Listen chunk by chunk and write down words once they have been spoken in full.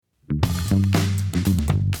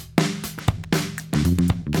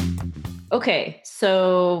Okay,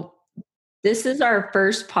 so this is our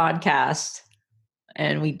first podcast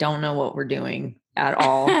and we don't know what we're doing at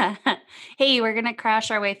all. Hey, we're gonna crash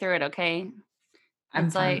our way through it, okay? I'm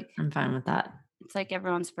It's fine. like I'm fine with that. it's like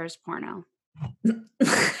everyone's first porno. No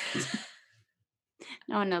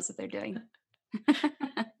one knows what they're doing.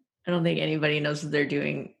 I don't think anybody knows what they're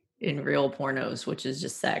doing in real pornos, which is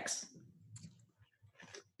just sex.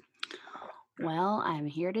 Well, I'm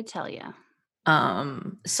here to tell you.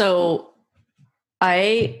 So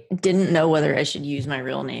I didn't know whether I should use my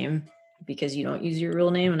real name because you don't use your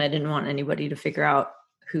real name, and I didn't want anybody to figure out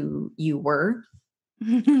who you were.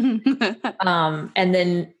 And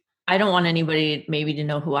then I don't want anybody maybe to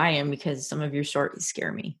know who I am because some of your stories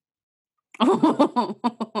scare me.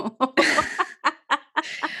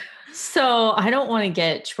 So I don't want to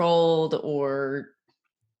get trolled or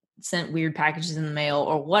sent weird packages in the mail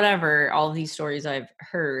or whatever, all of these stories I've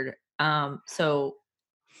heard. So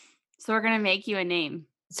we're gonna make you a name.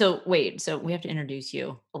 So we have to introduce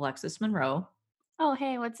you. Alexis Monroe. Oh,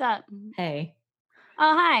 hey, what's up? Hey.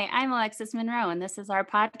 Oh, hi, I'm Alexis Monroe, and this is our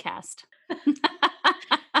podcast.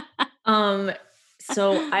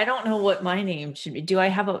 So I don't know what my name should be. Do I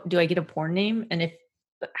get a porn name? And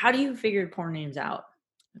how do you figure porn names out?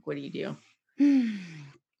 Like, what do you do?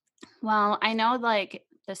 Well, I know like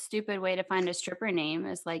the stupid way to find a stripper name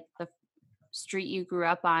is like the street you grew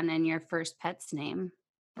up on and your first pet's name.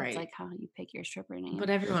 That's Right. like how you pick your stripper name. But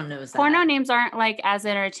everyone knows that. Porno names aren't like as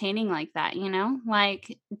entertaining like that, you know?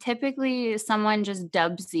 Like typically someone just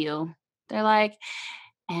dubs you. They're like,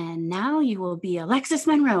 and now you will be Alexis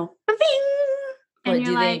Monroe. Bing! But And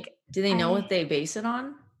you're do they know what they base it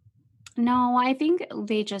on? No, I think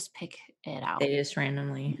they just pick it out. They just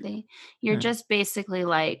randomly. You're just basically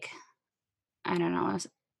like, I don't know,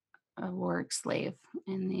 a work slave,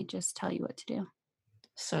 and they just tell you what to do.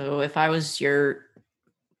 So if I was your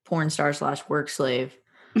porn star / work slave,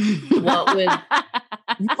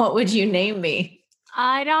 what would you name me?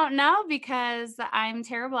 I don't know because I'm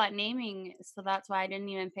terrible at naming, so that's why I didn't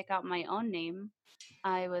even pick out my own name.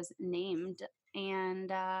 I was named, and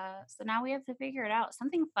so now we have to figure it out.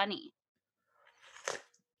 Something funny.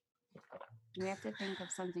 We have to think of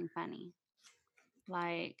something funny,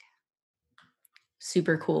 like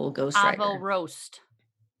super cool ghostwriter. Avo roast.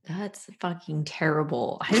 That's fucking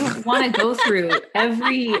terrible. I don't want to go through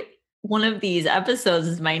every one of these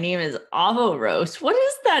episodes. My name is Avo Roast. What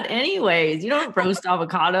is that anyways? You don't roast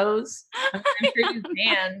avocados. I'm sure you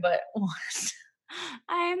can, but what?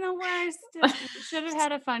 I am the worst. You should have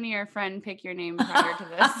had a funnier friend pick your name prior to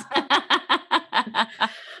this.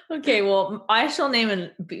 Okay, well, I shall name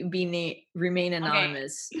and remain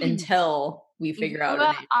anonymous until we figure out a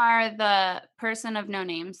name. You are the person of no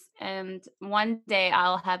names, and one day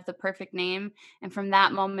I'll have the perfect name, and from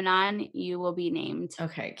that moment on, you will be named.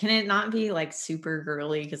 Okay, can it not be like super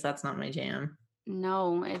girly because that's not my jam?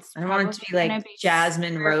 No, I don't want it to be like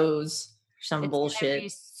Jasmine Rose or some bullshit.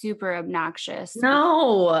 It's super obnoxious.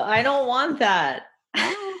 No, I don't want that.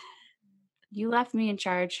 You left me in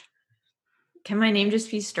charge. Can my name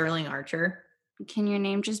just be Sterling Archer? Can your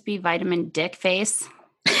name just be Vitamin Dick Face?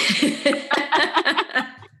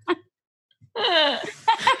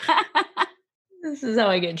 This is how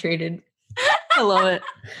I get treated. I love it.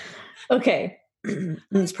 Okay.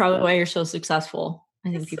 That's probably why you're so successful.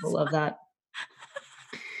 I think people love that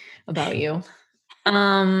about you. You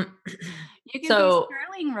can be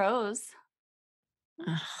Sterling Rose.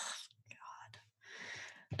 Oh,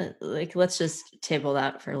 God. Let's just table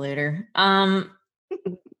that for later.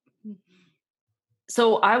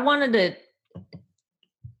 So I wanted to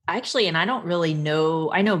actually, and I don't really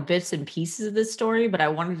know, I know bits and pieces of this story, but I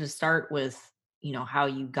wanted to start with, how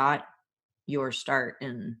you got your start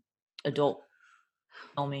in adult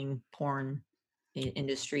filming, porn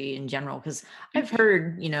industry in general. Because I've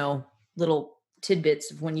heard, little tidbits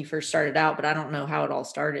of when you first started out, but I don't know how it all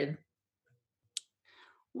started.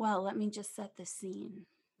 Well, let me just set the scene.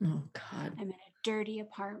 Oh, God. I'm in a dirty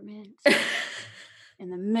apartment in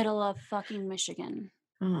the middle of fucking Michigan.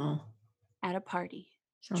 Oh. At a party.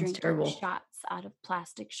 Sounds drinking terrible. Shots out of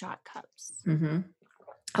plastic shot cups. Mm-hmm.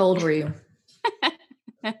 How old were you?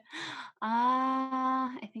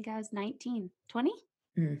 I think I was 19. 20?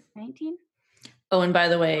 19? Oh, and by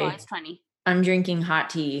the way, I was 20. I'm drinking hot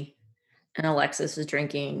tea and Alexis is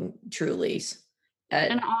drinking Trulies.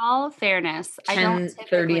 In all fairness,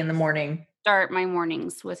 10:30 in the morning. Start my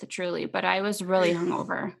mornings with a Truly, but I was really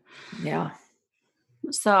hungover. Yeah.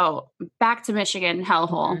 So back to Michigan,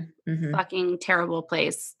 hellhole. Fucking terrible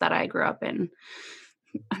place that I grew up in.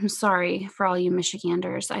 I'm sorry for all you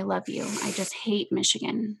Michiganders. I love you. I just hate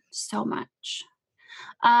Michigan so much.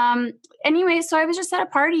 Anyway, so I was just at a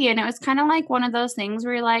party and it was kind of like one of those things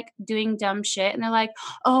where you're like doing dumb shit and they're like,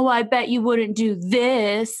 "Oh, I bet you wouldn't do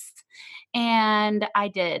this." And I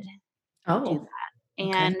did do Oh, that.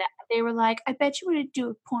 okay. And they were like, "I bet you wouldn't do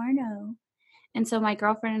a porno." And so my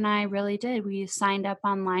girlfriend and I really did. We signed up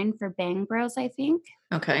online for Bang Bros, I think,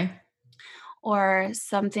 Okay. or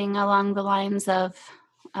something along the lines of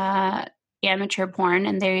uh, amateur porn.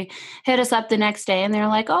 And they hit us up the next day and they're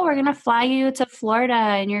like, "Oh, we're going to fly you to Florida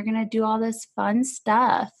and you're going to do all this fun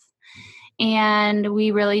stuff." And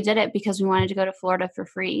we really did it because we wanted to go to Florida for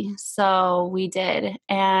free. So we did.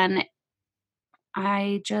 And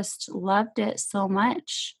I just loved it so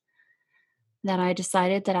much that I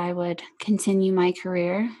decided that I would continue my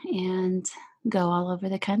career and go all over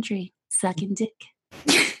the country sucking dick.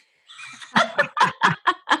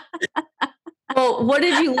 Well, what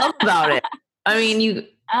did you love about it? I mean,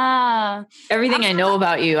 everything I know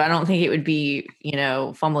about you, I don't think it would be,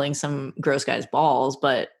 fumbling some gross guy's balls,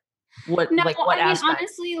 but what no, what I mean, aspect?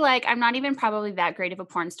 honestly, like, I'm not even probably that great of a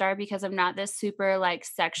porn star because I'm not this super, like,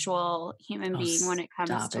 sexual human Oh, being when it comes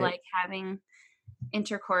stop to, it. like, having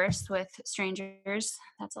intercourse with strangers.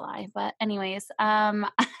 That's a lie. But anyways, I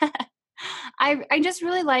just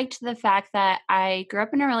really liked the fact that I grew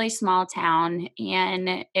up in a really small town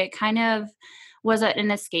and it kind of was an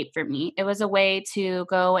escape for me. It was a way to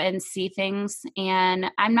go and see things. And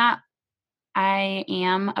I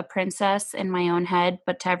am a princess in my own head,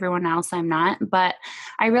 but to everyone else, I'm not. But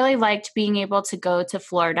I really liked being able to go to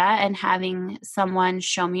Florida and having someone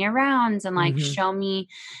show me around and like Mhm. show me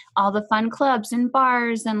all the fun clubs and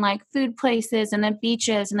bars and like food places and the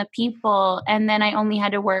beaches and the people. And then I only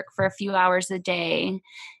had to work for a few hours a day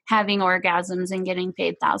having orgasms and getting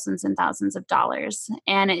paid thousands and thousands of dollars.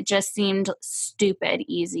 And it just seemed stupid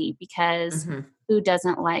easy because Mhm. who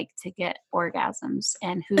doesn't like to get orgasms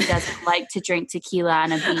and who doesn't like to drink tequila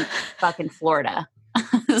on a beach fucking Florida?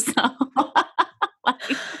 So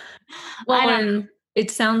like, Well, I don't know. and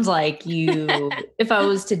it sounds like if I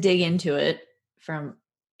was to dig into it from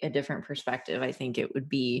a different perspective, I think it would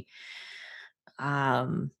be,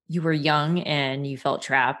 you were young and you felt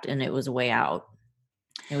trapped and it was a way out.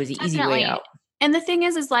 It was the easy way Definitely. out. And the thing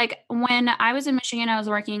is like when I was in Michigan, I was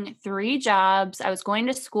working 3 jobs. I was going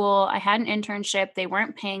to school. I had an internship. They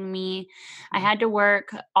weren't paying me. I had to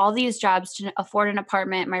work all these jobs to afford an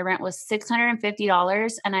apartment. My rent was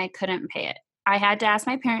 $650 and I couldn't pay it. I had to ask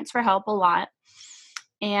my parents for help a lot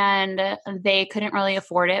and they couldn't really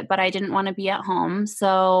afford it, but I didn't want to be at home.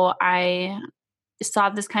 So I saw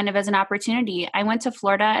this kind of as an opportunity. I went to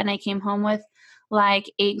Florida and I came home with like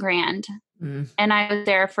 8 grand Mm, and I was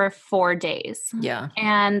there for 4 days. yeah,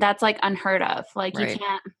 And that's like unheard of. Like you right.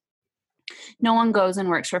 can't no one goes and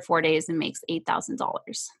works for 4 days and makes $8,000.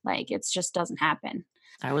 Like it just doesn't happen.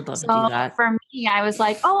 I would love to do So that. for me, I was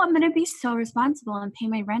like, "Oh, I'm going to be so responsible and pay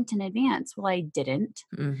my rent in advance." Well, I didn't.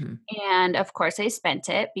 Mhm. And of course I spent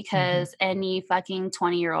it Mhm. because any fucking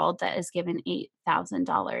 20-year-old that is given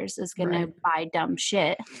 $8,000 is going to Right. buy dumb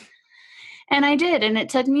shit. And I did. And it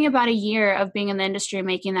took me about a year of being in the industry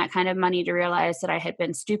making that kind of money to realize that I had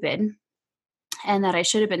been stupid and that I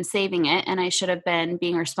should have been saving it and I should have been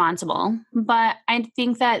being responsible. But I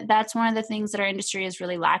think that that's one of the things that our industry is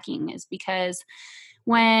really lacking is because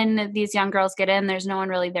when these young girls get in, there's no one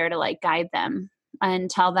really there to like guide them and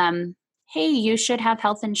tell them, "Hey, you should have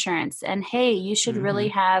health insurance and hey, you should really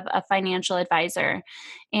Mhm. have a financial advisor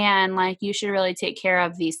and like you should really take care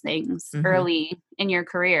of these things Mhm. early in your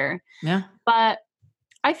career." Yeah. But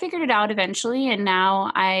I figured it out eventually, and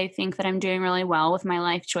now I think that I'm doing really well with my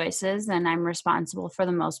life choices, and I'm responsible for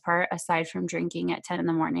the most part, aside from drinking at 10 in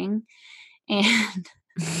the morning. And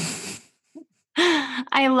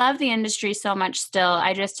I love the industry so much still.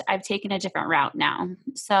 I've taken a different route now.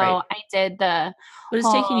 So Right. I did the But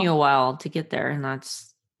it's taken whole you a while to get there, and that's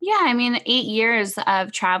yeah, I mean, 8 years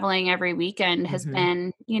of traveling every weekend has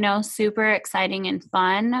Mhm. been, super exciting and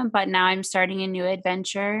fun, but now I'm starting a new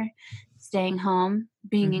adventure, staying home,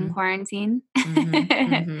 being in Mhm. quarantine. Mhm.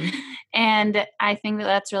 Mhm. And I think that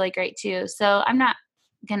that's really great too. So I'm not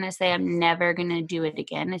gonna say I'm never gonna do it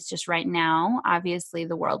again. It's just right now, obviously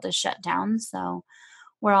the world is shut down, so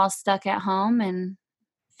we're all stuck at home and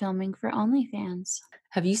filming for OnlyFans.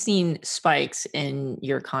 Have you seen spikes in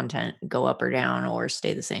your content go up or down or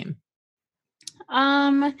stay the same?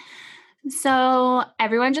 Um, so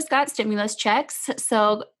everyone just got stimulus checks.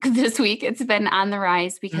 So this week it's been on the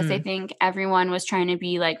rise because I Mm. think everyone was trying to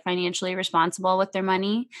be like financially responsible with their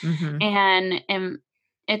money. Mhm. And in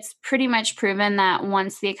it's pretty much proven that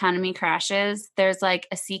once the economy crashes, there's like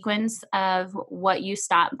a sequence of what you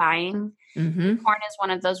stop buying. Mm-hmm. Porn is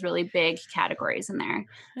one of those really big categories in there.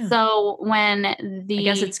 Yeah. So when I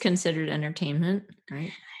guess it's considered entertainment,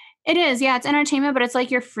 right? it is, yeah, it's entertainment, but it's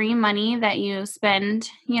like your free money that you spend,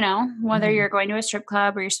 whether Mhm. you're going to a strip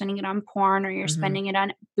club or you're spending it on porn or you're Mhm. spending it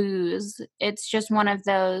on booze. It's just one of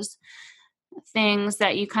those things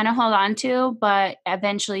that you kind of hold on to, but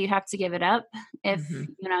eventually you have to give it up if, Mhm.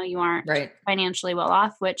 you aren't Right. financially well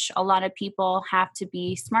off, which a lot of people have to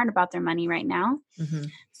be smart about their money right now.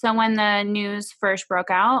 Mhm. So when the news first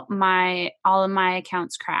broke out, all of my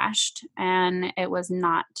accounts crashed, and it was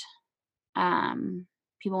not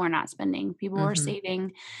people were not spending, people were Mhm.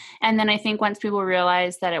 saving. And then I think once people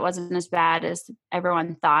realized that it wasn't as bad as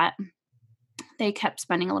everyone thought, they kept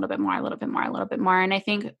spending a little bit more, a little bit more, a little bit more. And I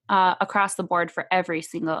think across the board for every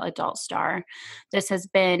single adult star, this has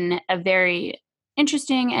been a very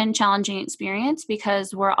interesting and challenging experience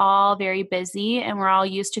because we're all very busy and we're all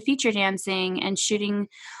used to feature dancing and shooting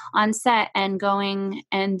on set and going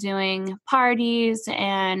and doing parties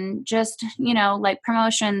and just, like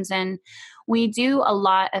promotions. And we do a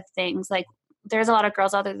lot of things like there's a lot of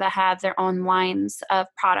girls out there that have their own lines of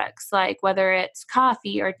products, like whether it's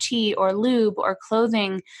coffee or tea or lube or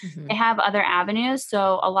clothing, they Mhm. have other avenues.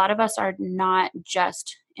 So a lot of us are not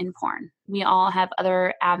just in porn. We all have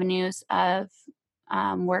other avenues of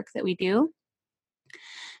work that we do.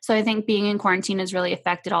 So I think being in quarantine has really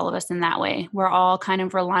affected all of us in that way. We're all kind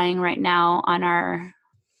of relying right now on our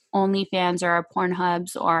OnlyFans or our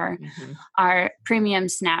Pornhubs or Mhm. our premium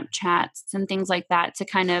Snapchats and things like that to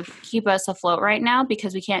kind of keep us afloat right now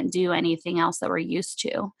because we can't do anything else that we're used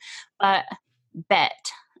to. But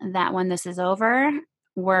bet that when this is over,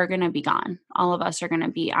 we're going to be gone. All of us are going to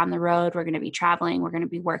be on the road. We're going to be traveling. We're going to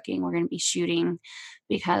be working. We're going to be shooting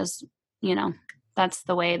because, that's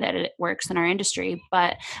the way that it works in our industry.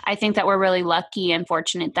 But I think that we're really lucky and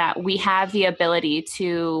fortunate that we have the ability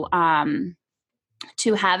to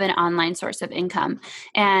have an online source of income,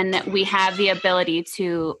 and we have the ability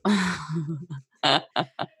to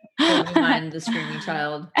Never mind the screaming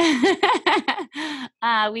child.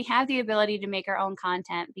 we have the ability to make our own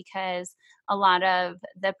content because a lot of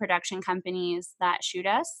the production companies that shoot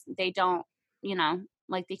us, they don't,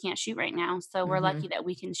 like they can't shoot right now. So we're lucky Mhm. that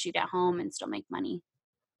we can shoot at home and still make money.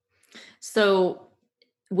 So,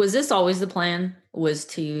 was this always the plan? Was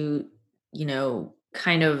to,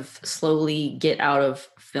 kind of slowly get out of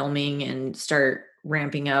filming and start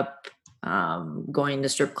ramping up, going to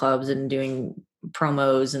strip clubs and doing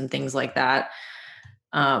promos and things like that?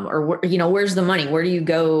 Or where's the money? Where do you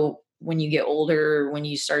go when you get older? When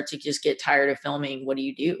you start to just get tired of filming, what do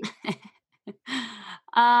you do?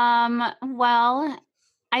 Well,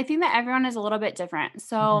 I think that everyone is a little bit different.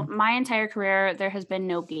 So, Mhm. my entire career, there has been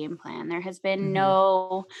no game plan. There has been Mhm.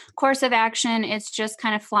 no course of action. It's just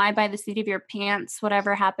kind of fly by the seat of your pants.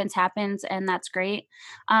 Whatever happens, happens. And that's great.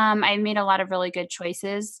 I made a lot of really good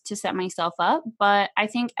choices to set myself up, but I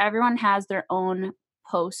think everyone has their own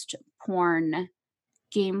post porn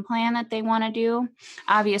game plan that they want to do.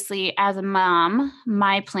 Obviously, as a mom,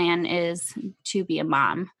 my plan is to be a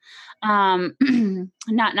mom.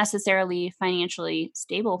 Not necessarily financially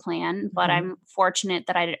stable plan, but Mhm. I'm fortunate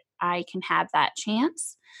that I can have that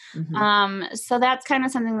chance. Mhm. So that's kind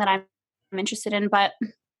of something that I'm interested in, but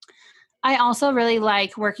I also really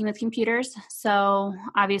like working with computers. So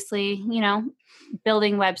obviously,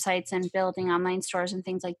 building websites and building online stores and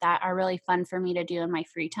things like that are really fun for me to do in my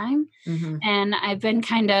free time. Mhm. And I've been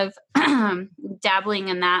kind of dabbling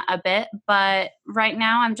in that a bit, but right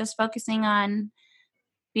now I'm just focusing on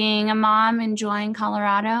being a mom, enjoying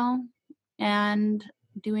Colorado, and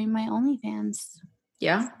doing my OnlyFans.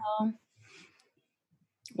 Yeah. So,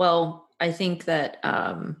 Well, I think that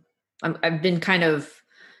I've been kind of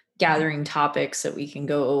gathering topics that we can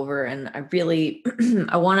go over, and I really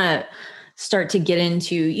I want to start to get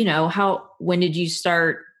into, when did you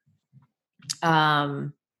start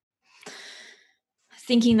um,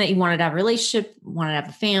 thinking that you wanted to have a relationship, wanted to have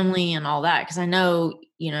a family, and all that? Because I know,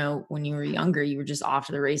 when you were younger, you were just off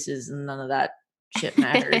to the races, and none of that shit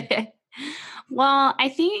mattered. well, I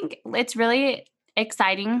think it's really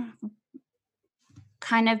exciting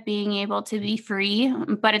kind of being able to be free,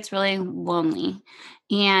 but it's really lonely.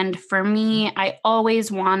 And for me, I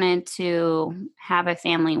always wanted to have a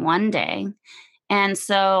family one day. And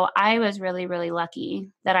so I was really, really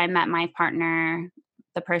lucky that I met my partner,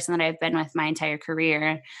 the person that I've been with my entire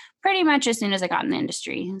career, pretty much as soon as I got in the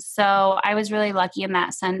industry. So I was really lucky in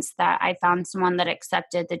that sense that I found someone that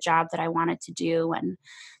accepted the job that I wanted to do and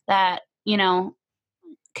that,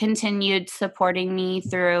 continued supporting me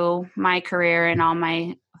through my career and all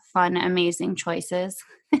my fun, amazing choices.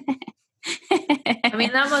 I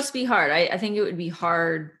mean, that must be hard. I think it would be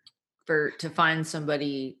hard to find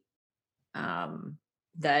somebody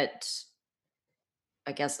that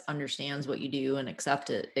I guess understands what you do and accepts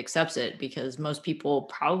it, because most people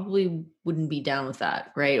probably wouldn't be down with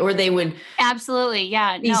that, right? Or they would Absolutely.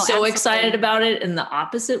 Yeah. be so excited about it in the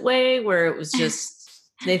opposite way, where it was just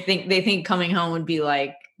they think coming home would be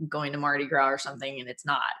like going to Mardi Gras or something, and it's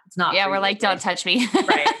not. Yeah, we're like, don't touch me.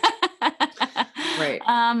 Right. Right.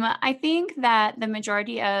 I think that the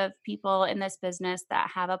majority of people in this business that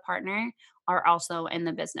have a partner are also in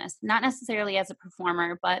the business, not necessarily as a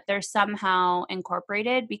performer, but they're somehow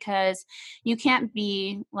incorporated, because you can't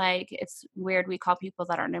be like, it's weird. We call people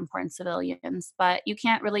that aren't important civilians, but you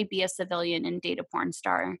can't really be a civilian and date a porn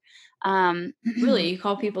star. Really? You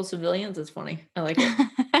call people civilians? It's funny. I like it.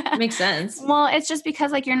 It makes sense. Well, it's just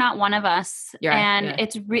because like you're not one of us, and Yeah.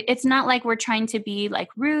 it's not like we're trying to be like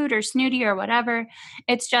rude or snooty or whatever.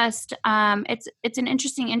 It's just it's an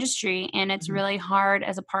interesting industry, and it's really hard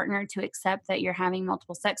as a partner to accept that you're having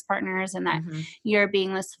multiple sex partners and that you're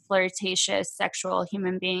being this flirtatious sexual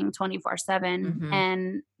human being 24/7.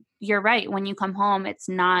 And you're right, when you come home, it's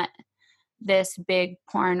not this big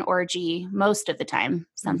porn orgy most of the time,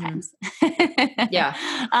 sometimes. Yeah.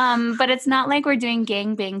 But it's not like we're doing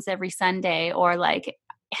gangbangs every Sunday or like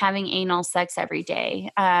having anal sex every day.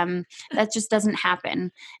 That just doesn't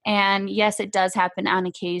happen. And yes, it does happen on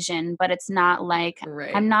occasion, but it's not like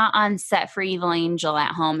I'm not on set for Evil Angel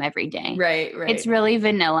at home every day. Right. It's really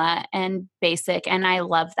vanilla and basic. And I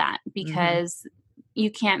love that, because you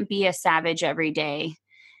can't be a savage every day.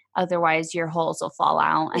 Otherwise, your holes will fall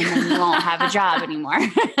out and then you won't have a job anymore.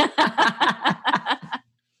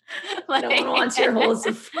 No one wants your holes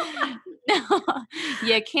to fall out. No,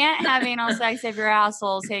 you can't have anal sex if your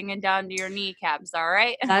asshole's hanging down to your kneecaps, all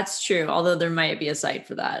right? That's true. Although there might be a site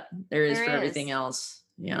for that. There is for everything else.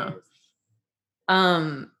 Yeah.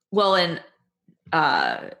 Well, and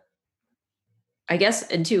I guess,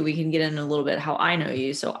 and two, we can get in a little bit how I know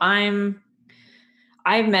you. So I've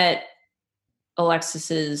met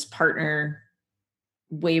Alexis's partner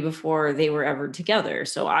way before they were ever together.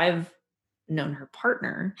 So I've known her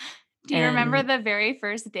partner. Do you remember the very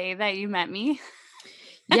first day that you met me?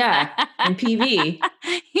 Yeah, in PV.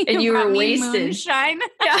 And you were wasted. Moonshine.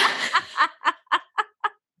 Yeah.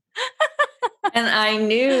 And I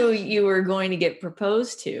knew you were going to get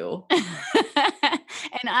proposed to.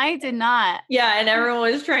 And I did not. Yeah, and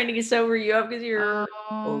everyone was trying to sober you up because you're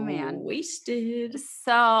man, wasted.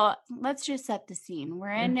 So let's just set the scene.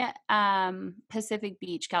 We're in Pacific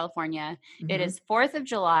Beach, California. It is 4th of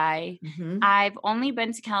July. I've only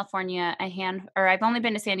been to California I've only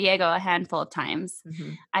been to San Diego a handful of times.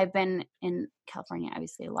 I've been in California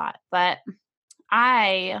obviously a lot, but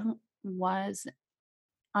I was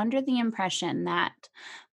under the impression that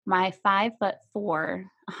my 5'4",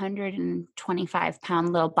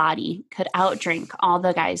 125-pound little body could outdrink all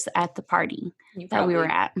the guys at the party that we were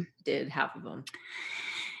at. Did half of them.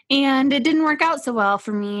 And it didn't work out so well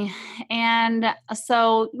for me. And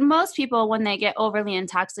so most people, when they get overly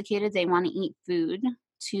intoxicated, they want to eat food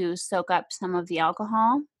to soak up some of the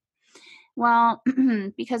alcohol. Well,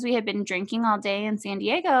 because we had been drinking all day in San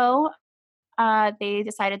Diego, they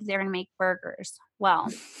decided they were going to make burgers. Well,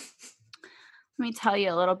 let me tell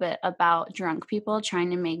you a little bit about drunk people trying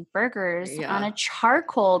to make burgers on a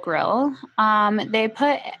charcoal grill. They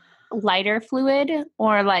put lighter fluid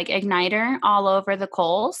or like igniter all over the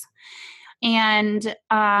coals, and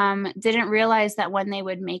didn't realize that when they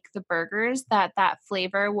would make the burgers that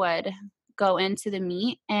flavor would go into the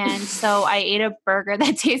meat. And so I ate a burger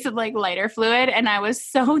that tasted like lighter fluid, and I was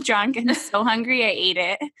so drunk and so hungry I ate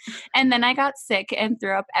it. And then I got sick and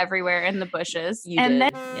threw up everywhere in the bushes. Then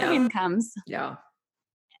Megan comes. Yeah.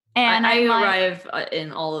 And I arrive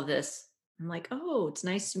in all of this. I'm like, oh, it's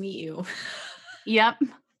nice to meet you. Yep.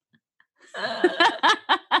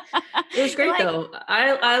 It was great though.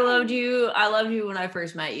 I loved you. I loved you when I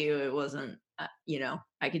first met you. It wasn't,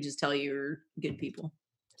 I could just tell you were good people.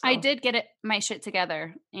 So. I did get my shit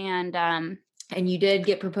together, and you did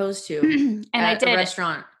get proposed to, and at a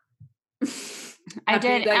restaurant. I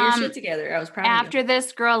did. You got your shit together. I was proud. After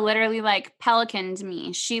this girl literally like pelicaned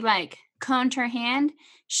me, she like coned her hand,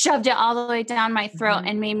 shoved it all the way down my throat,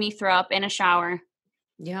 and made me throw up in a shower.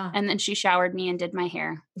 Yeah, and then she showered me and did my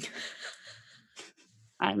hair.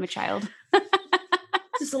 I'm a child.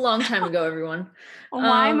 This is a long time ago, everyone.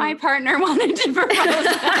 Why my partner wanted to propose,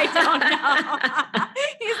 I don't know.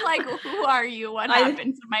 He's like, who are you? What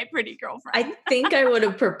happened to my pretty girlfriend? I think I would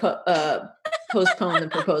have postponed the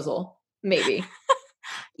proposal. Maybe.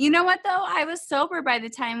 You know what though? I was sober by the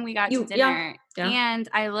time we got to Yeah. dinner, Yeah. and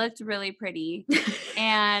I looked really pretty.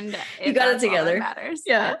 And You got it that's all that together. matters.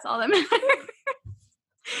 Yeah. That's all that matters.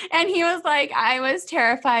 And he was like, I was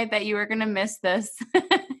terrified that you were going to miss this.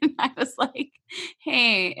 And I was like,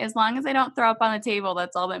 hey, as long as I don't throw up on the table,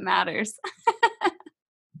 that's all that matters.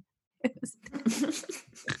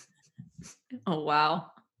 Oh, wow.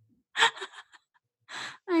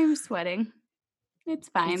 I'm sweating. It's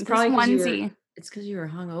fine. It's This probably onesie. it's because you were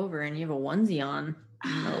hungover and you have a onesie on.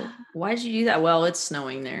 Why did you do that? Well, it's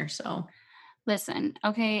snowing there, so. Listen,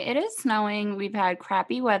 okay, it is snowing. We've had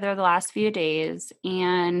crappy weather the last few days,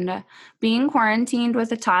 and being quarantined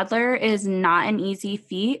with a toddler is not an easy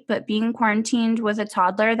feat, but being quarantined with a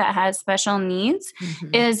toddler that has special needs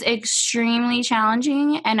is extremely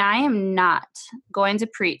challenging, and I am not going to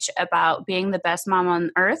preach about being the best mom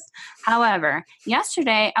on earth. However,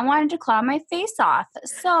 yesterday I wanted to claw my face off,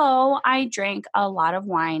 so I drank a lot of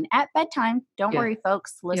wine at bedtime. Don't worry,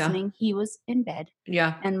 folks listening, he was in bed.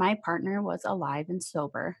 Yeah. And my partner was alive and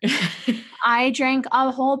sober. I drank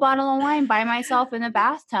a whole bottle of wine by myself in the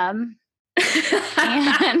bathtub.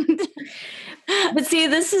 And but see,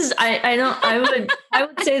 this is I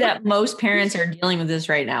would say that most parents are dealing with this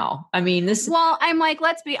right now. I mean, well, I'm like,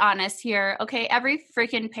 let's be honest here. Okay, every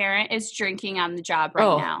freaking parent is drinking on the job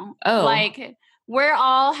right now. Like, we're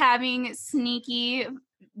all having sneaky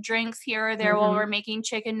drinks here or there while we're making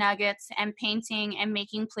chicken nuggets and painting and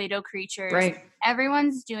making Play-Doh creatures. Right.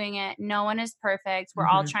 Everyone's doing it. No one is perfect. We're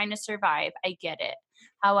all trying to survive. I get it.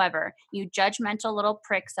 However, you judgmental little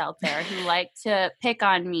pricks out there who like to pick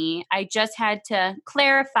on me, I just had to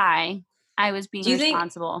clarify I was being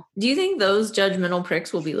responsible. Do you think those judgmental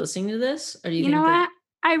pricks will be listening to this? Or do you think know what?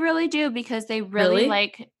 I really do, because they really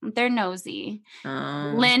like, they're nosy.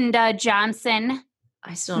 Linda Johnson.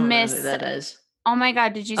 I still don't know who that is. Oh my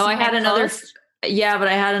God, did you see I had another post? Yeah, but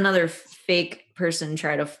I had another fake person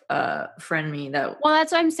try to friend me. Well,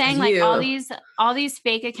 that's what I'm saying. Like all these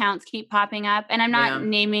fake accounts keep popping up, and I'm not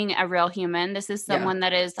naming a real human. This is someone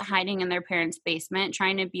that is hiding in their parents' basement,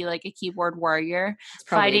 trying to be like a keyboard warrior,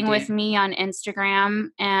 fighting with me on Instagram,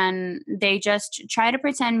 and they just try to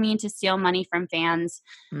pretend me to steal money from fans.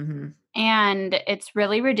 And it's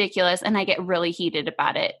really ridiculous, and I get really heated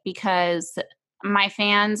about it because my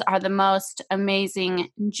fans are the most amazing,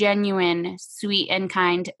 genuine, sweet, and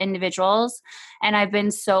kind individuals. And I've been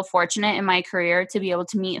so fortunate in my career to be able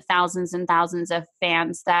to meet thousands and thousands of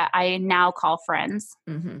fans that I now call friends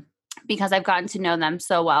because I've gotten to know them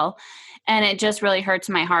so well. And it just really hurts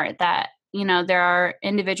my heart that, you know, there are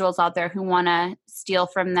individuals out there who want to steal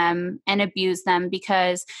from them and abuse them,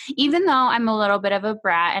 because even though I'm a little bit of a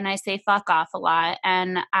brat and I say fuck off a lot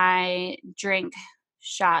and I drink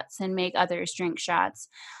shots and make others drink shots,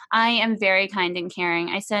 I am very kind and caring.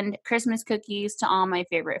 I send Christmas cookies to all my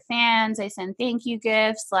favorite fans. I send thank you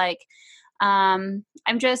gifts. Like, I'm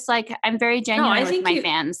just like, I'm very genuine with my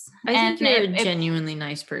fans. I think you're a genuinely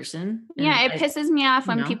nice person. Yeah, it pisses me off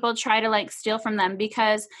when people try to like steal from them,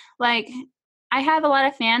 because like I have a lot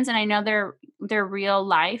of fans and I know their real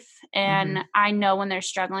life, and I know when they're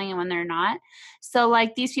struggling and when they're not. So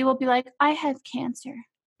like these people be like, I have cancer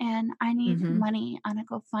and I need money on a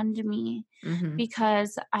GoFundMe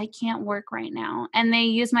because I can't work right now. And they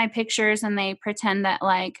use my pictures and they pretend that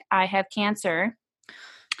like I have cancer.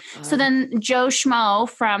 So then Joe Schmo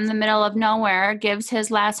from the middle of nowhere gives his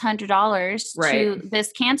last $100 to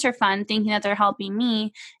this cancer fund, thinking that they're helping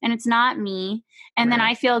me, and it's not me. And then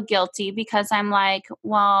I feel guilty because I'm like,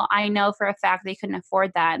 well, I know for a fact they couldn't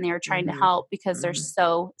afford that, and they were trying to help because they're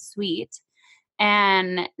so sweet.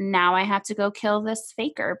 And now I have to go kill this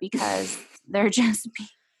faker because they're just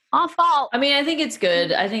awful. I mean, I think it's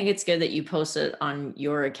good. I think it's good that you post it on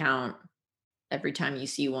your account every time you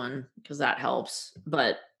see one, because that helps.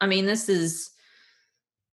 But I mean, this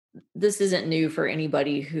isn't new for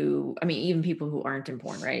anybody who, I mean, even people who aren't in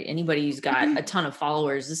porn, right? Anybody who's got a ton of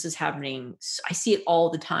followers, this is happening. I see it all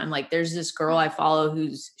the time. Like there's this girl I follow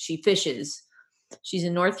she fishes. She's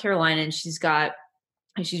in North Carolina and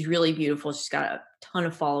she's really beautiful. She's got a ton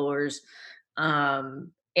of followers.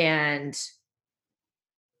 And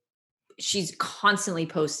she's constantly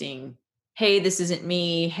posting, hey, this isn't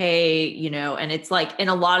me. Hey, you know, and it's like, and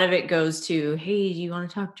a lot of it goes to, hey, do you want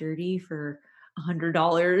to talk dirty for $100?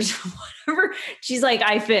 Whatever. She's like,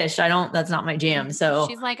 I fish. That's not my jam. So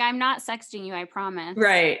she's like, I'm not sexting you, I promise.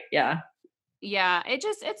 Right. Yeah. Yeah,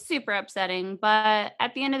 it's super upsetting, but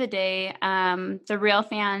at the end of the day, the real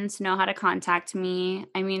fans know how to contact me.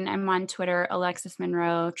 I mean, I'm on Twitter, Alexis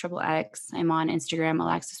Monroe, triple X. I'm on Instagram,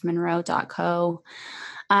 alexismonroe.co.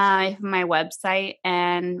 I have my website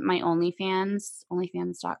and my OnlyFans,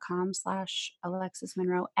 onlyfans.com/Alexis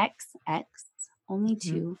Monroe XX, only Mhm.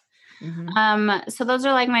 two. Mhm. So those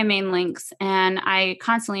are like my main links, and I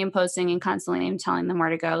constantly am posting and constantly am telling them where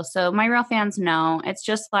to go. So my real fans know. It's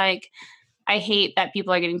just like I hate that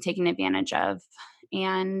people are getting taken advantage of.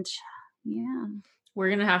 And yeah. We're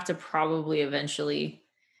gonna have to probably eventually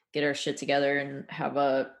get our shit together and have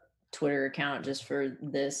a Twitter account just for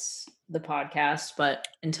the podcast. But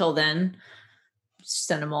until then,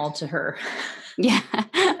 send them all to her. Yeah.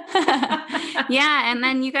 Yeah, and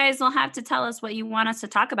then you guys will have to tell us what you want us to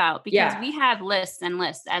talk about because Yeah. we have lists and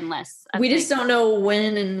lists and lists of We just things. don't know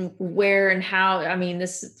when and where and how. I mean,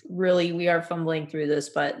 this is really, we are fumbling through this,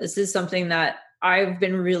 but this is something that I've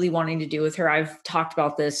been really wanting to do with her. I've talked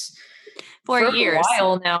about this For for a years.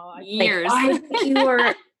 while now. Like, Years. I think you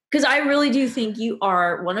are, because I really do think you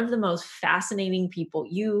are one of the most fascinating people.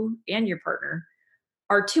 You and your partner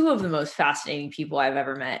are two of the most fascinating people I've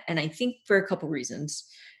ever met. And I think for a couple reasons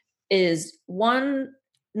is one,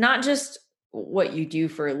 not just what you do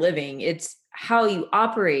for a living, it's how you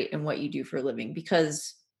operate and what you do for a living.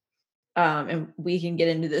 Because and we can get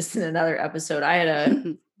into this in another episode.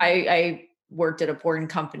 I worked at a porn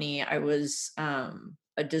company. I was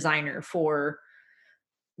a designer for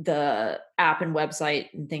the app and website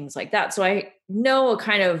and things like that. So I know a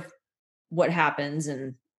kind of what happens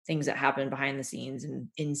and things that happen behind the scenes and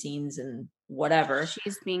in scenes and whatever.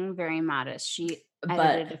 She's being very modest. She But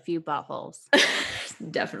edited a few buttholes.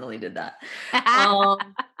 definitely did that.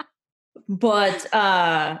 But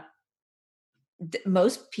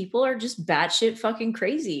most people are just batshit fucking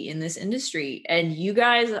crazy in this industry. And you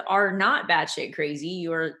guys are not batshit crazy.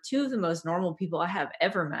 You are two of the most normal people I have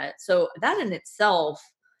ever met. So that in itself,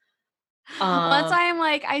 Well, that's why I'm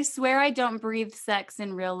like, I swear I don't breathe sex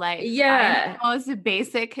in real life. I'm yeah. the most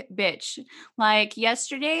basic bitch. Like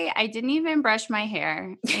yesterday, I didn't even brush my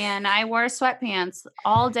hair and I wore sweatpants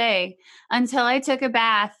all day until I took a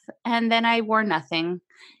bath and then I wore nothing.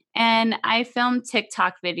 And I filmed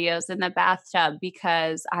TikTok videos in the bathtub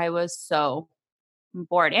because I was so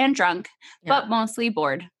bored and drunk, Yeah. but mostly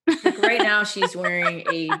bored. Like right now, she's wearing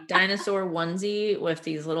a dinosaur onesie with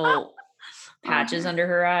these little patches under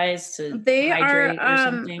her eyes to They hydrate or are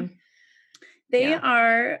something. they Yeah.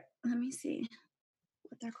 are let me see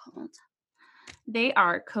what they're called. They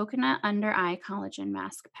are coconut under eye collagen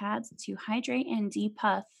mask pads to hydrate and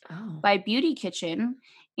depuff Oh. by Beauty Kitchen.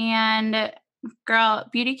 And girl,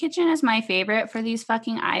 Beauty Kitchen is my favorite for these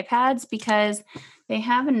fucking iPads because they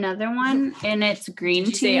have another one and it's green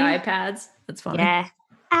Did you tea. say iPads? That's funny. Yeah.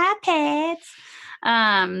 iPads.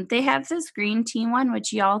 They have this green tea one,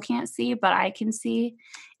 which y'all can't see, but I can see.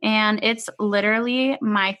 And it's literally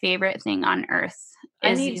my favorite thing on earth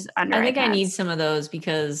is these under eye I think I need pads. some of those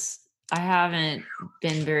because I haven't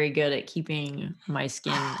been very good at keeping my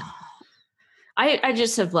skin. I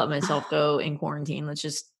just have let myself go in quarantine. Let's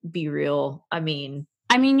just be real. I mean,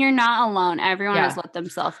 You're not alone. Everyone has yeah. let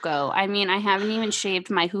themselves go. I mean, I haven't even shaved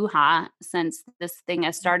my hoo-ha since this thing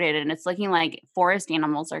has started, and it's looking like forest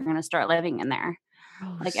animals are going to start living in there.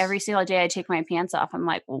 Like every Gross. single day I take my pants off, I'm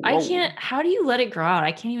like, I whoa. can't. How do you let it grow out?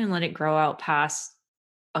 I can't even let it grow out past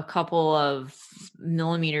a couple of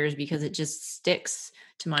millimeters because it just sticks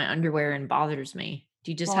to my underwear and bothers me.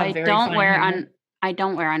 Do you just Well, have very fine hair? I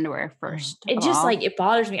don't wear underwear Oh. first It of just all. like it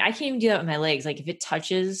bothers me. I can't even do that with my legs. Like if it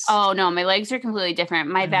touches. Oh no, my legs are completely different.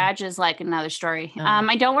 My vag is like another story.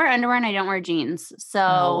 I don't wear underwear and I don't wear jeans. Oh,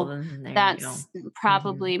 well, So then there you that's go.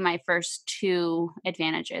 probably my first two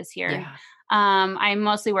advantages here. Yeah. I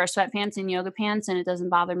mostly wear sweatpants and yoga pants and it doesn't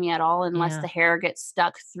bother me at all unless Yeah. the hair gets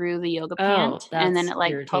stuck through the yoga Oh, pant and then that's it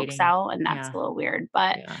like pokes irritating. out and that's Yeah. a little weird.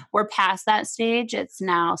 But Yeah. we're past that stage. It's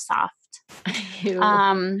now soft. Ew. But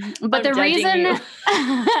I'm the judging you.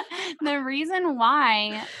 the reason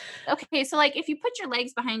why, okay, so like if you put your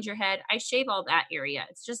legs behind your head, I shave all that area.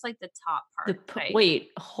 It's just like the top part. Like Wait,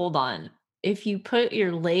 hold on. If you put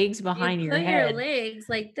your legs you behind your put your head, legs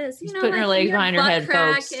like this, just putting your like in legs your behind your butt head,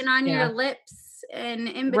 crack folks. and on your Yeah. lips and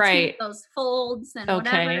in between Right. those folds and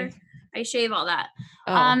Okay. whatever. I shave all that.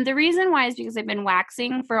 Oh. The reason why is because I've been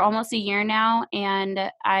waxing for almost a year now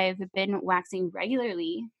and I've been waxing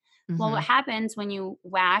regularly. Well, what Mhm. happens when you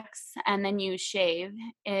wax and then you shave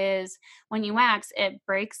is when you wax, it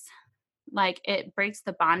breaks like it breaks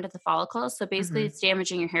the bond of the follicles. So basically, Mhm. it's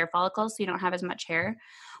damaging your hair follicles, so you don't have as much hair.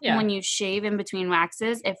 Yeah. When you shave in between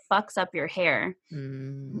waxes, it fucks up your hair.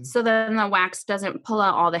 Mm. So then the wax doesn't pull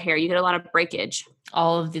out all the hair. You get a lot of breakage.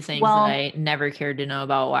 All of the things that Well, I never cared to know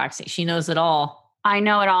about waxing. She knows it all. I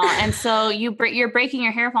know it all. And so you're breaking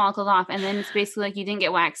your hair follicles off, and then it's basically like you didn't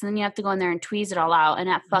get waxed, and then you have to go in there and tweeze it all out, and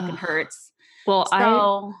that fucking Ugh. hurts. Well, I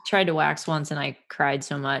So tried to wax once and I cried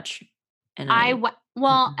so much and I I wa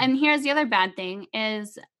well, mm-mm. and here's the other bad thing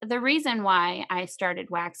is the reason why I started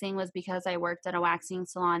waxing was because I worked at a waxing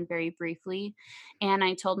salon very briefly, and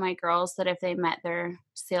I told my girls that if they met their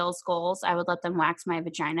sales goals, I would let them wax my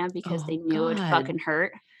vagina because they Oh knew it would god. fucking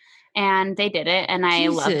hurt. And they did it, and I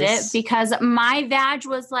loved it Jesus. because my vag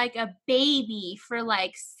was like a baby for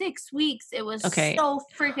like 6 weeks. It was Okay. so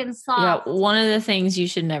freaking Yeah, soft. one of the things you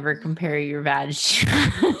should never compare your vag to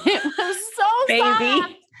It was so soft.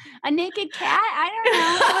 baby. A naked cat? I don't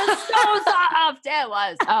know. It was so soft. It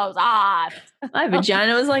was so soft. My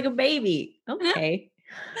vagina was like a baby. Okay.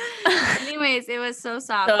 Anyways, it was so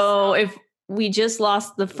soft. So So if we just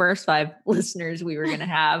lost the first 5 listeners we were gonna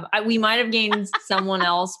have, we might have gained someone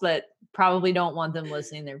else, but probably don't want them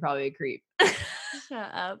listening. They're probably a creep.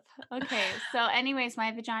 shut up. Okay. So, anyways,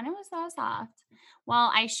 my vagina was so soft.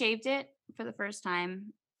 Well, I shaved it for the first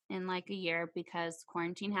time in like a year because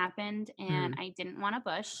quarantine happened and Mm. I didn't want a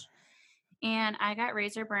bush. And I got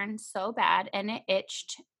razor burn so bad and it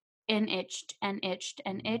itched and itched and itched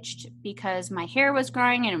and itched because my hair was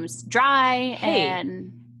growing and it was dry. Hey,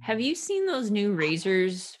 And have you seen those new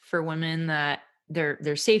razors for women that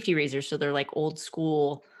they're safety razors, so they're like old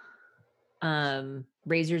school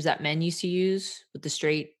razors that men used to use with the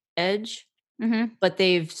straight edge, mhm, but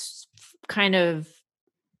kind of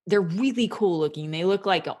they're really cool looking. They look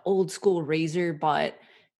like an old school razor, but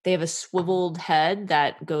they have a swiveled head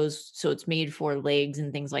that goes so it's made for legs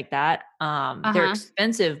and things like that. They're uh-huh.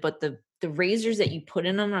 expensive, but the razors that you put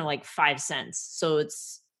in them are like 5 cents. So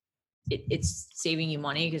it's saving you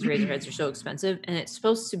money because razor heads are so expensive. And it's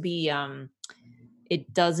supposed to be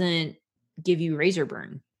it doesn't give you razor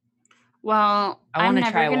burn. Well, I want I'm to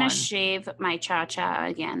never try going to one. shave my cha-cha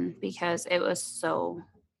again because it was so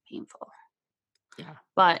painful. Yeah.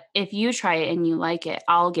 But if you try it and you like it,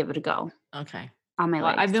 I'll give it a go Okay. on my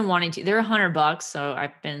Well, I've legs. been wanting to. They're $100, so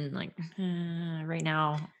I've been like, right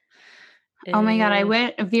now. Oh my god, I Uh,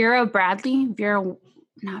 went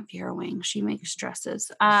not Vera Wing. She makes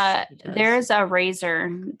dresses. she does. There's a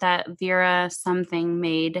razor that Vera something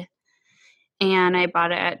made, and I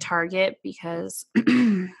bought it at Target because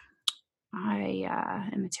I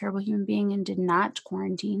am a terrible human being and did not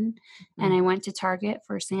quarantine, and Mm. I went to Target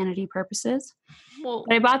for sanity purposes. But Well,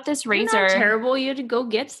 I bought this you're not razor. terrible. You had to go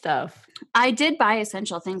get stuff. I did buy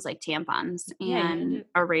essential things like tampons Yeah, you had and to.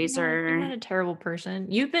 a You're not razor a terrible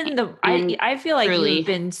person. You've been the. and I feel like you have truly,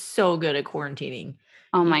 been so good at quarantining.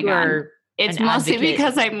 oh my You god. are an It's mostly advocate.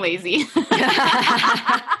 because I'm lazy.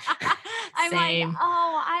 I'm like, Same.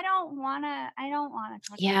 "Oh, I don't wanna talk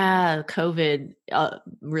to people." Yeah, COVID.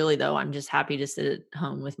 Really though, I'm just happy to sit at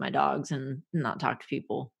home with my dogs and not talk to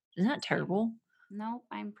people. Isn't that Same. terrible? Nope,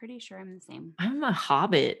 I'm pretty sure I'm the same. I'm a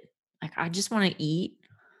hobbit. Like I just want to eat,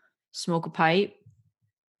 smoke a pipe,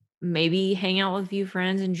 maybe hang out with a few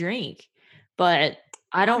friends and drink. But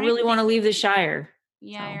I I don't don't really even want to leave the Shire.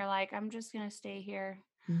 Yeah, So, you're like, "I'm just gonna stay here."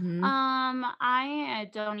 mhm. I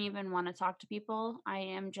don't even wanna talk to people. I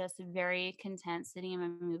am just very content sitting in a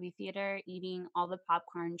movie theater, eating all the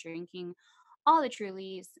popcorn, drinking all the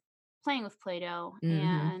Trulies, playing with Play-Doh, Mhm.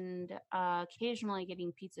 and, occasionally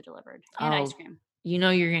getting pizza delivered and ice Oh, cream. you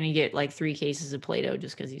know you're gonna get like 3 cases of Play-Doh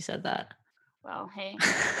just because you said that. Well, hey,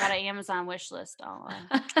 got an Amazon wish list. I'll,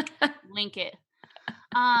 link it.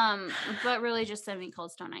 But really just send me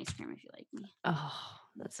Cold Stone ice cream if you like me. Oh,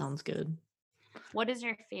 that sounds good. What is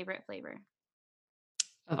your favorite flavor?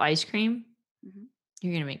 Of ice cream? Mhm.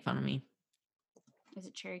 You're gonna make fun of me. Is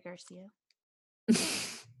it Cherry Garcia?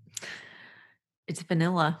 It's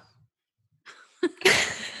vanilla.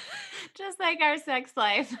 Just like our sex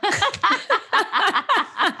life.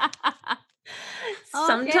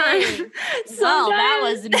 Sometimes Okay. Well, that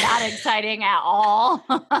sometimes was not exciting at all.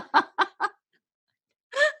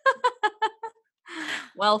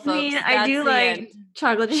 Well, I mean, folks, I that's do the end. like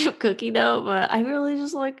chocolate chip cookie dough, but I really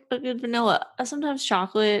just like a good vanilla. Sometimes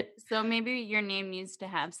chocolate. So maybe your name needs to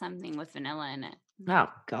have something with vanilla in it. Oh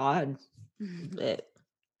God. Blech.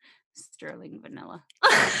 Sterling vanilla.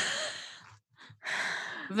 That's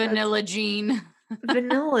Vanilla Jean.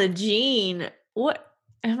 Vanilla Jean. What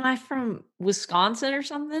am I from Wisconsin or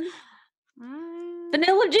something?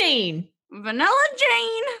 Vanilla Jean. Vanilla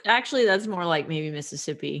Jane. Actually, that's more like maybe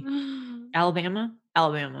Mississippi. Alabama?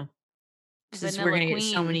 Alabama. Since we're Vanilla gonna get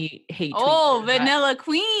so Queen. many hate tweets. Oh, Vanilla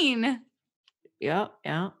Queen. Yeah,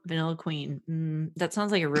 Vanilla Queen. That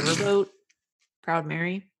sounds like a riverboat. Proud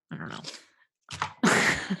Mary. I don't know.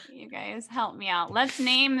 You guys help me out. Let's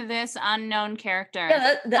name this unknown character.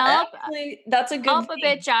 Yeah, that's a good help thing. a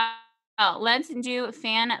bitch out. Oh, let's do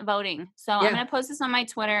fan voting. So I'm going to post this on my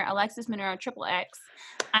Twitter, Alexis Monroe XXX.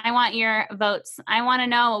 I want your votes. I want to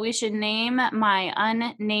know what we should name my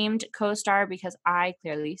unnamed co-star because I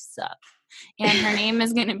clearly suck. And her name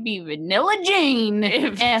is going to be Vanilla Jane.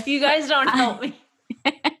 If you guys don't help me.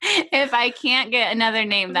 If I can't get another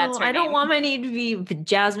name, that's her I don't name. want my name to be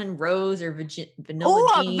Jasmine Rose or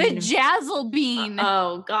Vanilla Jean. Vajazzle Bean.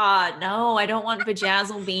 Oh God, no! I don't want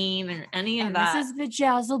Vajazzle Bean or any of that. This is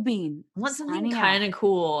Vajazzle Bean. I want something kind of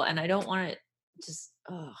cool, and I don't want it just.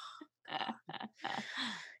 Ugh.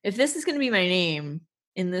 If this is going to be my name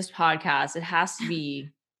in this podcast, it has to be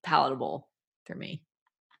palatable for me.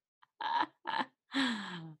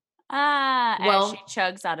 Well, as she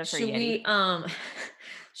chugs out of her Yeti.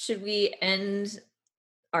 Should we end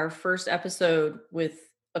our first episode with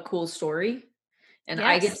a cool story? And yes.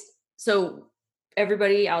 I guess so.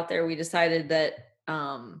 Everybody out there, we decided that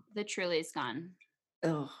the Truly's gone.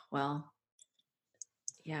 Oh well,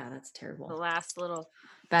 yeah, that's terrible. The last little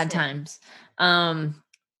bad times.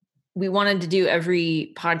 We wanted to do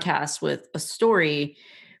every podcast with a story,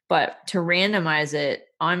 but to randomize it,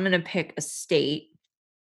 I'm going to pick a state.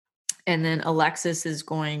 And then Alexis is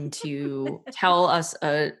going to tell us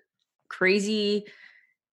a crazy,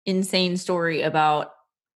 insane story about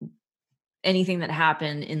anything that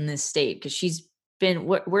happened in this state. Because she's been,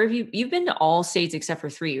 where have you've been to all states except for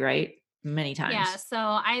 3, right? Many times. Yeah. So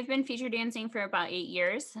I've been feature dancing for about 8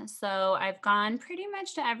 years. So I've gone pretty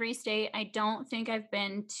much to every state. I don't think I've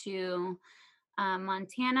been to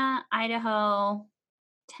Montana, Idaho,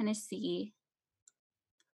 Tennessee.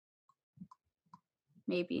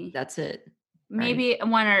 Maybe that's it. Maybe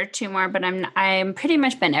 1 or 2 more, but I'm pretty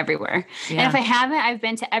much been everywhere. Yeah. And if I haven't, I've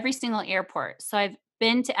been to every single airport. So I've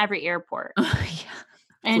been to every airport. Yeah.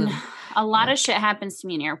 And a lot of shit happens to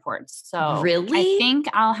me in airports. So really, I think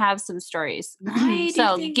I'll have some stories.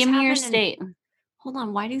 So give me your state. Hold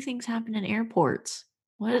on. Why do things happen in airports?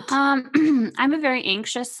 What? I'm a very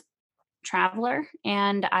anxious traveler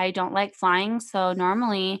and I don't like flying. So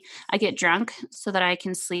normally I get drunk so that I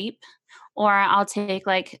can sleep. Or I'll take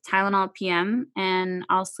like Tylenol PM and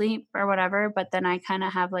I'll sleep or whatever. But then I kind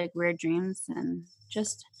of have like weird dreams and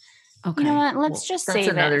just, you know what? Let's just save it.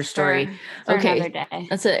 That's another story. For another day.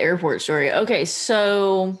 That's an airport story. Okay.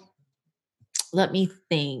 So let me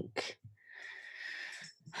think.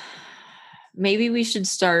 Maybe we should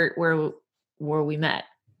start where we met.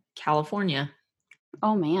 California.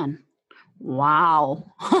 Oh man. Wow.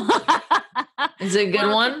 Is it a good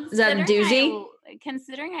one? Is that a doozy?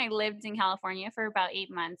 Considering I lived in California for about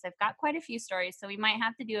 8 months, I've got quite a few stories, so we might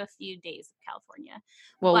have to do a few days of California.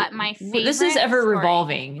 Well, but my favorite this is ever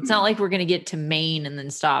revolving. It's not like we're going to get to Maine and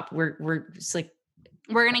then stop. We're just like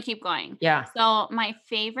we're going to keep going. Yeah. So my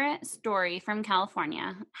favorite story from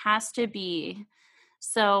California has to be,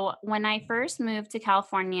 so when I first moved to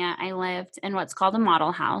California, I lived in what's called a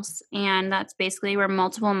model house, and that's basically where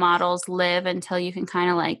multiple models live until you can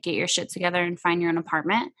kind of like get your shit together and find your own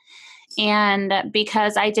apartment. And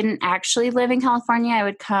because I didn't actually live in California, I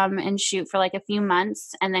would come and shoot for like a few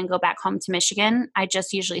months and then go back home to Michigan. I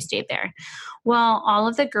just usually stayed there. Well, all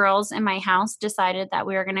of the girls in my house decided that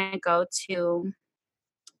we were going to go to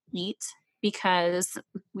eat because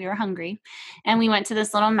we were hungry. And we went to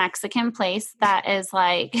this little Mexican place that is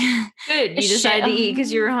like good. You decided to eat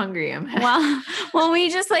because you were hungry. well, we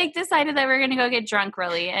just like decided that we were going to go get drunk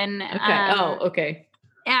really. And okay. Okay.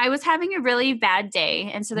 And I was having a really bad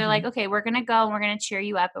day. And so they're like, okay, we're going to go and we're going to cheer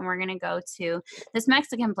you up and we're going to go to this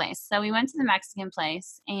Mexican place. So we went to the Mexican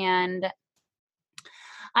place and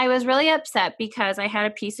I was really upset because I had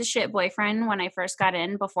a piece of shit boyfriend when I first got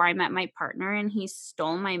in before I met my partner, and he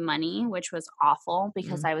stole my money, which was awful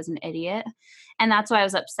because I was an idiot. And that's why I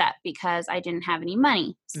was upset, because I didn't have any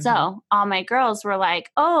money. So all my girls were like,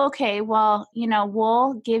 oh, okay, well, you know,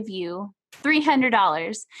 we'll give you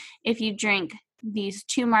 $300 if you drink these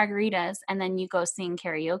 2 margaritas and then you go sing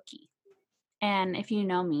karaoke. And if you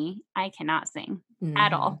know me, I cannot sing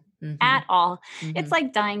at all. At all. It's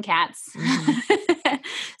like dying cats.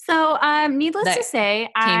 So needless to say,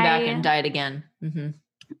 came back and died again.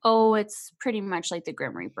 Oh, it's pretty much like the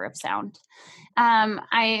Grim Reaper of sound.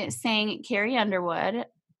 I sang Carrie Underwood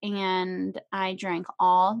and I drank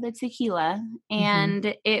all the tequila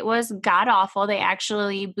and it was god awful. They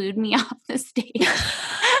actually booed me off the stage.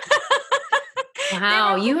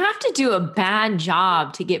 Wow, you have to do a bad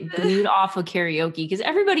job to get booed off of karaoke because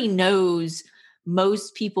everybody knows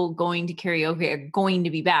most people going to karaoke are going to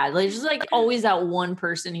be bad. There's just like always that one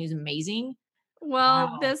person who's amazing. Well,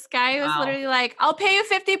 Wow. this guy was Wow. literally like, I'll pay you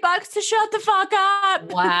 $50 to shut the fuck up.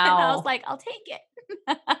 And I was Wow. like, I'll take it.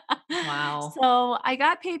 Wow. So I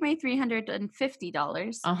got paid my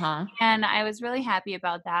 $350 Uh-huh. and I was really happy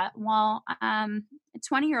about that. Well,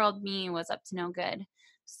 20-year-old me was up to no good.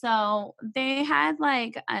 So they had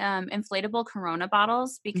like inflatable Corona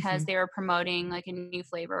bottles because Mhm. they were promoting like a new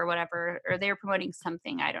flavor or whatever, or they were promoting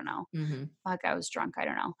something. I don't know. Mhm. Fuck, I was drunk. I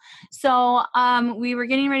don't know. So we were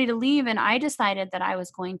getting ready to leave, and I decided that I was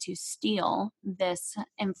going to steal this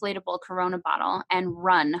inflatable Corona bottle and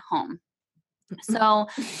run home. So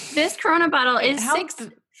this Corona bottle Wait, is 6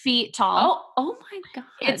 feet tall. Oh my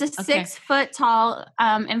It's God. a Okay. 6 foot tall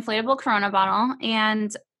inflatable Corona bottle,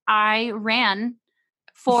 and I ran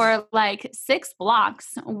for like 6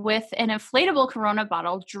 blocks with an inflatable Corona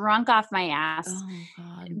bottle, drunk off my ass. Oh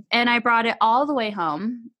God. And I brought it all the way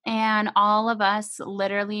home, and all of us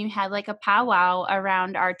literally had like a powwow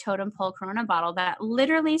around our totem pole Corona bottle that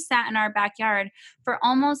literally sat in our backyard for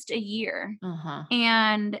almost a year. Uh-huh.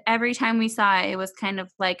 And every time we saw it, it was kind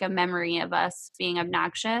of like a memory of us being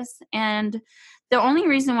obnoxious. And the only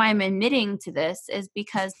reason why I'm admitting to this is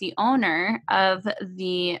because the owner of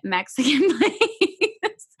the Mexican place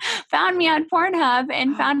found me on Pornhub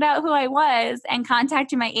and found out who I was and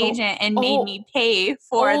contacted my agent and made me pay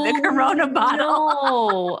for the Corona bottle.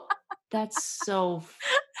 No. That's so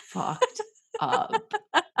fucked up.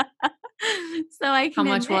 So I can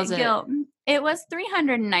much admit was it? guilt. It was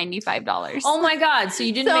 $395. Oh my God. So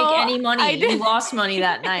you didn't So make any money. I You didn't lost money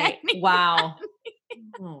that make night. any Wow.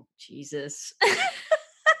 Oh, Jesus.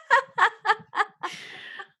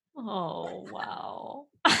 Oh, wow.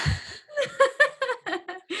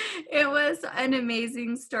 It was an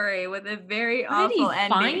amazing story with a very How did he awful ending.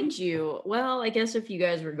 find you? Well, I guess if you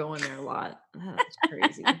guys were going there a lot, that's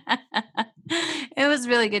crazy. It was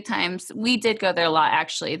really good times. We did go there a lot,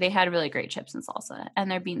 actually. They had really great chips and salsa, and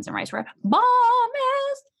their beans and rice were bomb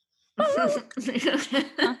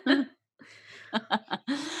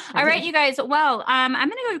All right, you guys. Well, I'm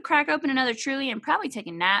gonna go crack open another Truly and probably take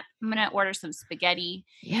a nap. I'm gonna order some spaghetti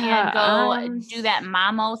and go do that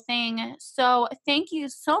mamo thing. So thank you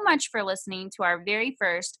so much for listening to our very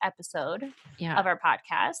first episode of our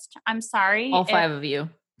podcast. I'm sorry all 5 of you.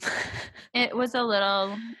 it was a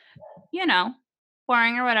little,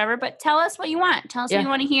 boring or whatever, but tell us what you want. Tell us what you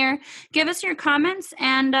want to hear. Give us your comments,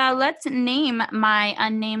 and let's name my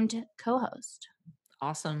unnamed co-host.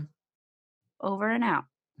 Awesome. Over and out.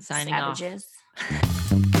 Signing Savages.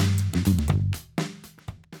 off.